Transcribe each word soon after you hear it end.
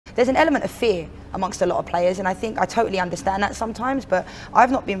There's an element of fear amongst a lot of players, and I think I totally understand that sometimes, but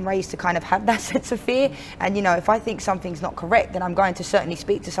I've not been raised to kind of have that sense of fear. And you know, if I think something's not correct, then I'm going to certainly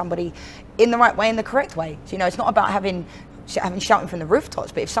speak to somebody in the right way, in the correct way. So, you know, it's not about having shouting from the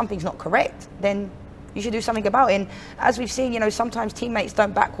rooftops, but if something's not correct, then you should do something about it. And as we've seen, you know, sometimes teammates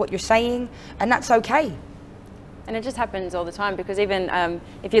don't back what you're saying, and that's okay. And it just happens all the time, because even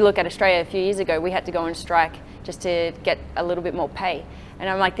if you look at Australia a few years ago, we had to go on strike just to get a little bit more pay. And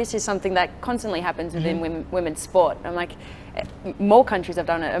I'm like, this is something that constantly happens within women's sport. I'm like, more countries have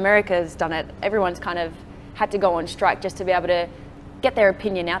done it. America's done it. Everyone's kind of had to go on strike just to be able to get their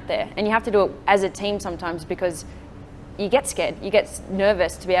opinion out there. And you have to do it as a team sometimes, because you get scared, you get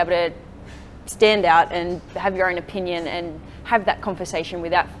nervous to be able to stand out and have your own opinion and have that conversation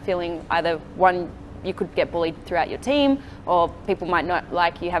without feeling either, one, you could get bullied throughout your team, or people might not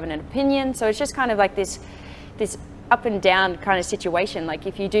like you having an opinion. So it's just kind of like this up and down kind of situation. Like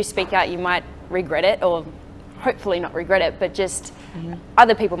if you do speak out, you might regret it, or hopefully not regret it, but just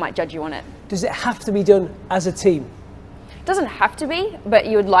other people might judge you on it. Does it have to be done as a team? It doesn't have to be, but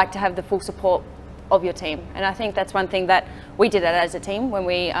you would like to have the full support of your team. And I think that's one thing that we did as a team when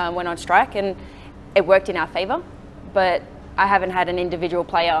we went on strike, and it worked in our favour. But I haven't had an individual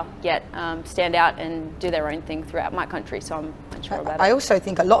player yet stand out and do their own thing throughout my country, so I'm unsure about it. I also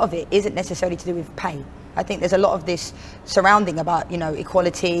think a lot of it isn't necessarily to do with pay. I think there's a lot of this surrounding about, you know,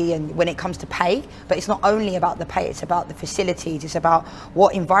 equality and when it comes to pay, but it's not only about the pay, it's about the facilities, it's about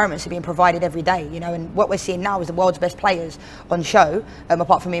what environments are being provided every day, you know, and what we're seeing now is the world's best players on show,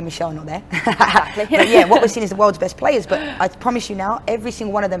 apart from me and Michelle not there. Exactly. But yeah, what we're seeing is the world's best players, but I promise you now, every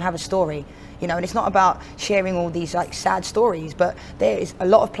single one of them have a story. You know, and it's not about sharing all these like sad stories, but there is a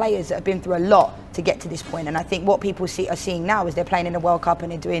lot of players that have been through a lot to get to this point. And I think what people are seeing now is they're playing in the World Cup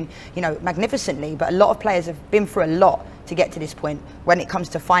and they're doing, you know, magnificently. But a lot of players have been through a lot to get to this point when it comes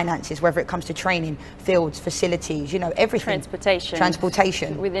to finances, whether it comes to training, fields, facilities, you know, everything.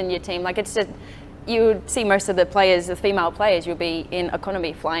 Transportation. Within your team. Like it's just, you would see most of the players, the female players, you'll be in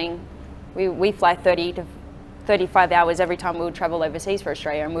economy flying. We fly 30 to 35 hours every time we would travel overseas for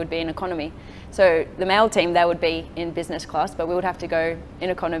Australia, and we would be in economy. So the male team, they would be in business class, but we would have to go in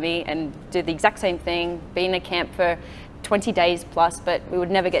economy and do the exact same thing, be in a camp for 20 days plus, but we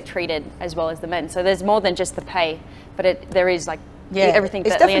would never get treated as well as the men. So there's more than just the pay, but there is like everything it's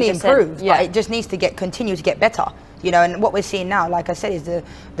that definitely Lianne just improved, said. Yeah. but it just needs to continue to get better. You know, and what we're seeing now, like I said, is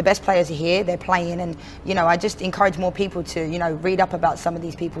the best players are here, they're playing, and, you know, I just encourage more people to, you know, read up about some of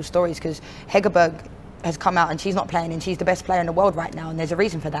these people's stories, because Hegerberg has come out and she's not playing, and she's the best player in the world right now, and there's a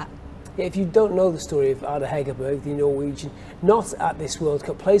reason for that. Yeah, if you don't know the story of Ada Hegerberg, the Norwegian, not at this World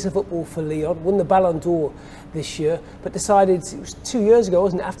Cup, plays her football for Lyon, won the Ballon d'Or this year, but decided, it was 2 years ago,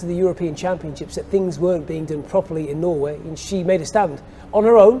 wasn't it, after the European Championships, that things weren't being done properly in Norway, and she made a stand on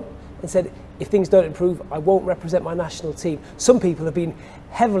her own and said, if things don't improve, I won't represent my national team. Some people have been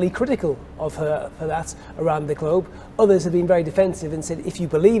heavily critical of her for that around the globe. Others have been very defensive and said, if you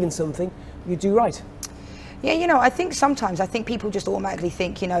believe in something, you do right. Yeah, you know, I think sometimes, people just automatically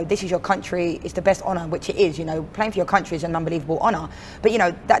think, you know, this is your country, it's the best honour, which it is, you know, playing for your country is an unbelievable honour. But, you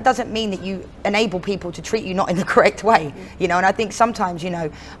know, that doesn't mean that you enable people to treat you not in the correct way, you know, and I think sometimes, you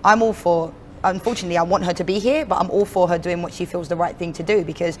know, I'm all for, unfortunately, I want her to be here, but I'm all for her doing what she feels the right thing to do,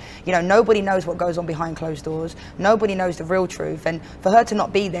 because, you know, nobody knows what goes on behind closed doors, nobody knows the real truth, and for her to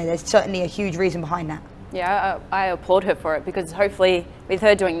not be there, there's certainly a huge reason behind that. Yeah, I applaud her for it, because hopefully with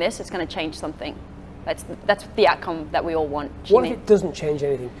her doing this, it's going to change something. That's the outcome that we all want. What if it doesn't change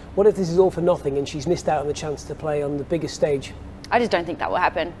anything? What if this is all for nothing and she's missed out on the chance to play on the biggest stage? I just don't think that will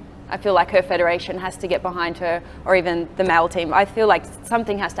happen. I feel like her federation has to get behind her, or even the male team. I feel like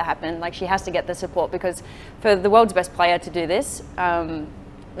something has to happen, like she has to get the support, because for the world's best player to do this,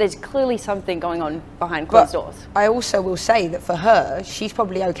 there's clearly something going on behind closed doors. I also will say that for her, she's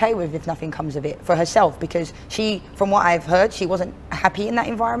probably okay with if nothing comes of it for herself, because she, from what I've heard, she wasn't happy in that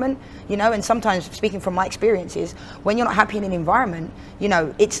environment, you know, and sometimes, speaking from my experiences, when you're not happy in an environment, you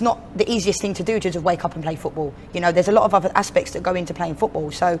know, it's not the easiest thing to do to just wake up and play football. You know, there's a lot of other aspects that go into playing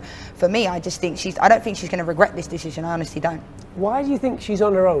football. So for me, I just think I don't think she's going to regret this decision. I honestly don't. Why do you think she's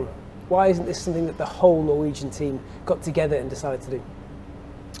on her own? Why isn't this something that the whole Norwegian team got together and decided to do?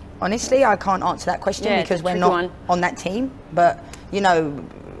 Honestly, I can't answer that question because we're not on that team. But, you know,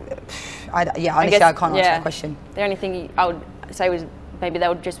 honestly, I can't answer that question. The only thing I would say was maybe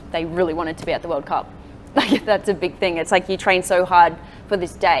they really wanted to be at the World Cup. Like, that's a big thing. It's like you train so hard for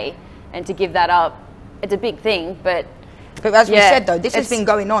this day, and to give that up, it's a big thing. But as we said, though, this has been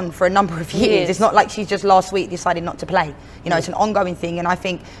going on for a number of years. It's not like she's just last week decided not to play. You know, it's an ongoing thing, and I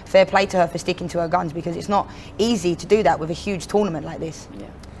think fair play to her for sticking to her guns, because it's not easy to do that with a huge tournament like this. Yeah.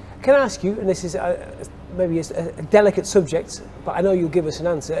 Can I ask you, and this is maybe a delicate subject, but I know you'll give us an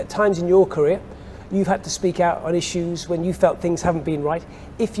answer. At times in your career, you've had to speak out on issues when you felt things haven't been right.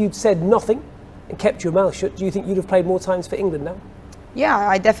 If you'd said nothing and kept your mouth shut, do you think you'd have played more times for England now? Yeah,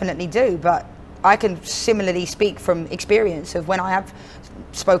 I definitely do, but I can similarly speak from experience of when I have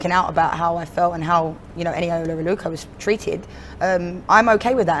spoken out about how I felt and how, you know, Eniola Raluca was treated. I'm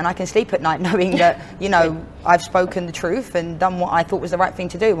okay with that, and I can sleep at night knowing that, you know, I've spoken the truth and done what I thought was the right thing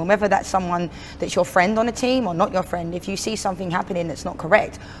to do. And whether that's someone that's your friend on a team or not your friend, if you see something happening that's not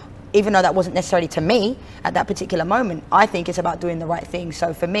correct, even though that wasn't necessarily to me at that particular moment, I think it's about doing the right thing.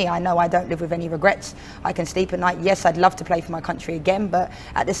 So for me, I know I don't live with any regrets. I can sleep at night. Yes, I'd love to play for my country again, but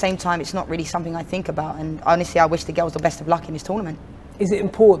at the same time, it's not really something I think about. And honestly, I wish the girls the best of luck in this tournament. Is it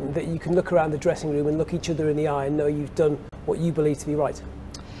important that you can look around the dressing room and look each other in the eye and know you've done what you believe to be right?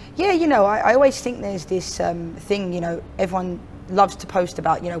 Yeah, you know, I always think there's this thing, you know, everyone loves to post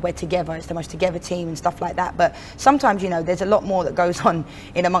about, you know, we're together, it's the most together team and stuff like that, but sometimes, you know, there's a lot more that goes on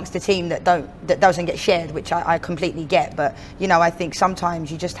in amongst the team that doesn't get shared, which I completely get. But, you know, I think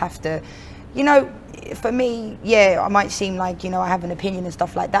sometimes you just have to, you know, for me, yeah, I might seem like, you know, I have an opinion and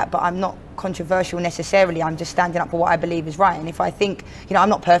stuff like that, but I'm not controversial necessarily. I'm just standing up for what I believe is right. And if I think, you know, I'm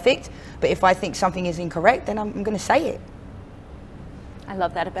not perfect, but if I think something is incorrect, then I'm going to say it. I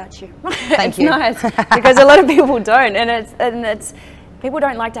love that about you. Thank you. It's nice because a lot of people don't, and it's people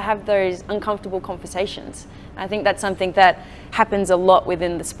don't like to have those uncomfortable conversations. I think that's something that happens a lot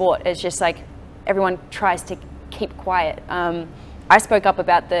within the sport. It's just like everyone tries to keep quiet. I spoke up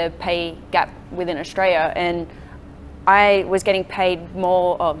about the pay gap within Australia, and I was getting paid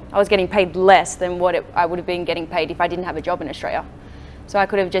more. I was getting paid less than what I would have been getting paid if I didn't have a job in Australia. So I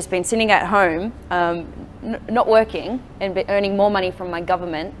could have just been sitting at home, not working, and earning more money from my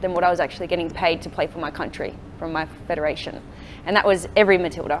government than what I was actually getting paid to play for my country, from my federation. And that was every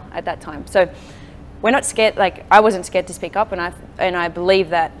Matilda at that time. So we're not scared, like I wasn't scared to speak up, and I believe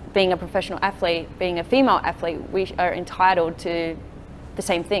that being a professional athlete, being a female athlete, we are entitled to the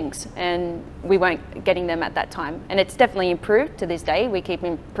same things, and we weren't getting them at that time. And it's definitely improved to this day. We keep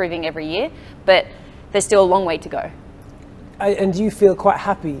improving every year, but there's still a long way to go. And do you feel quite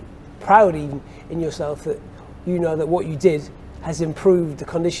happy, proud even in yourself that you know that what you did has improved the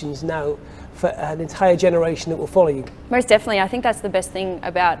conditions now for an entire generation that will follow you? Most definitely. I think that's the best thing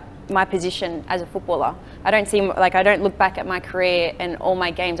about my position as a footballer. I don't look back at my career and all my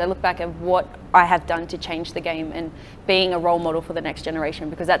games. I look back at what I have done to change the game and being a role model for the next generation,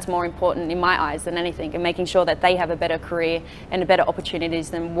 because that's more important in my eyes than anything, and making sure that they have a better career and better opportunities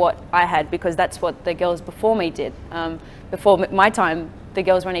than what I had, because that's what the girls before me did. Before my time, the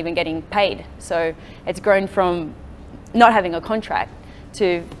girls weren't even getting paid. So it's grown from not having a contract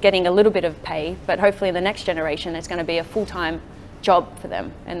to getting a little bit of pay, but hopefully in the next generation it's going to be a full-time job for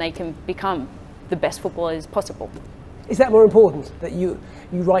them and they can become the best footballers possible. Is that more important, that you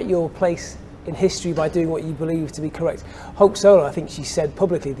write your place in history by doing what you believe to be correct? Hope Solo, I think she said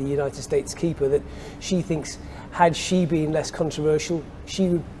publicly, the United States keeper, that she thinks had she been less controversial, she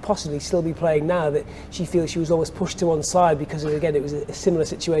would possibly still be playing now, that she feels she was almost pushed to one side because, again, it was a similar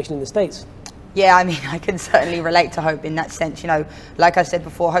situation in the States. Yeah, I mean, I can certainly relate to Hope in that sense. You know, like I said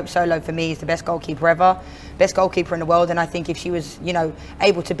before, Hope Solo for me is the best goalkeeper ever, best goalkeeper in the world. And I think if she was, you know,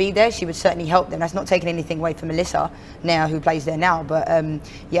 able to be there, she would certainly help them. That's not taking anything away from Melissa now, who plays there now. But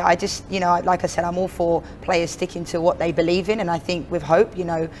yeah, I just, you know, like I said, I'm all for players sticking to what they believe in. And I think with Hope, you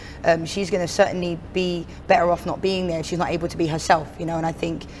know, she's going to certainly be better off not being there if she's not able to be herself, you know. And I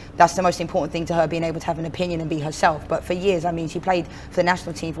think that's the most important thing to her, being able to have an opinion and be herself. But for years, I mean, she played for the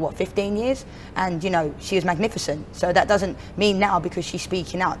national team for what, 15 years? And, you know, she was magnificent. So that doesn't mean now, because she's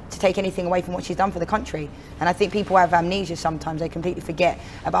speaking out, to take anything away from what she's done for the country. And I think people have amnesia sometimes. They completely forget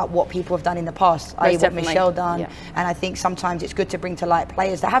about what people have done in the past, i.e. what Michelle done. Yeah. And I think sometimes it's good to bring to light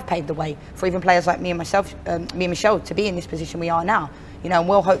players that have paved the way for even players like me and Michelle to be in this position we are now. You know, and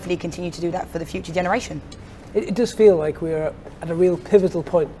we'll hopefully continue to do that for the future generation. It does feel like we're at a real pivotal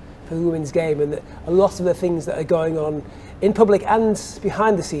point for the women's game, and that a lot of the things that are going on in public and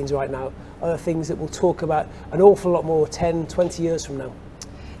behind the scenes right now are the things that we'll talk about an awful lot more 10, 20 years from now.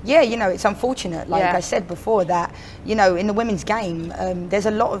 Yeah, you know, it's unfortunate, like I said before, that, you know, in the women's game, there's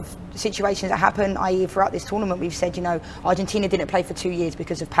a lot of situations that happen, i.e. throughout this tournament, we've said, you know, Argentina didn't play for 2 years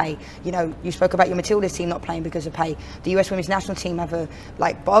because of pay. You know, you spoke about your Matildas team not playing because of pay. The US women's national team have a,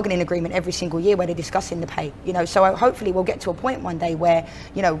 like, bargaining agreement every single year where they're discussing the pay, you know. So hopefully we'll get to a point one day where,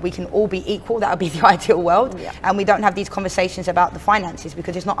 you know, we can all be equal. That would be the ideal world. Yeah. And we don't have these conversations about the finances,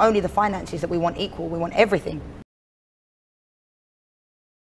 because it's not only the finances that we want equal, we want everything.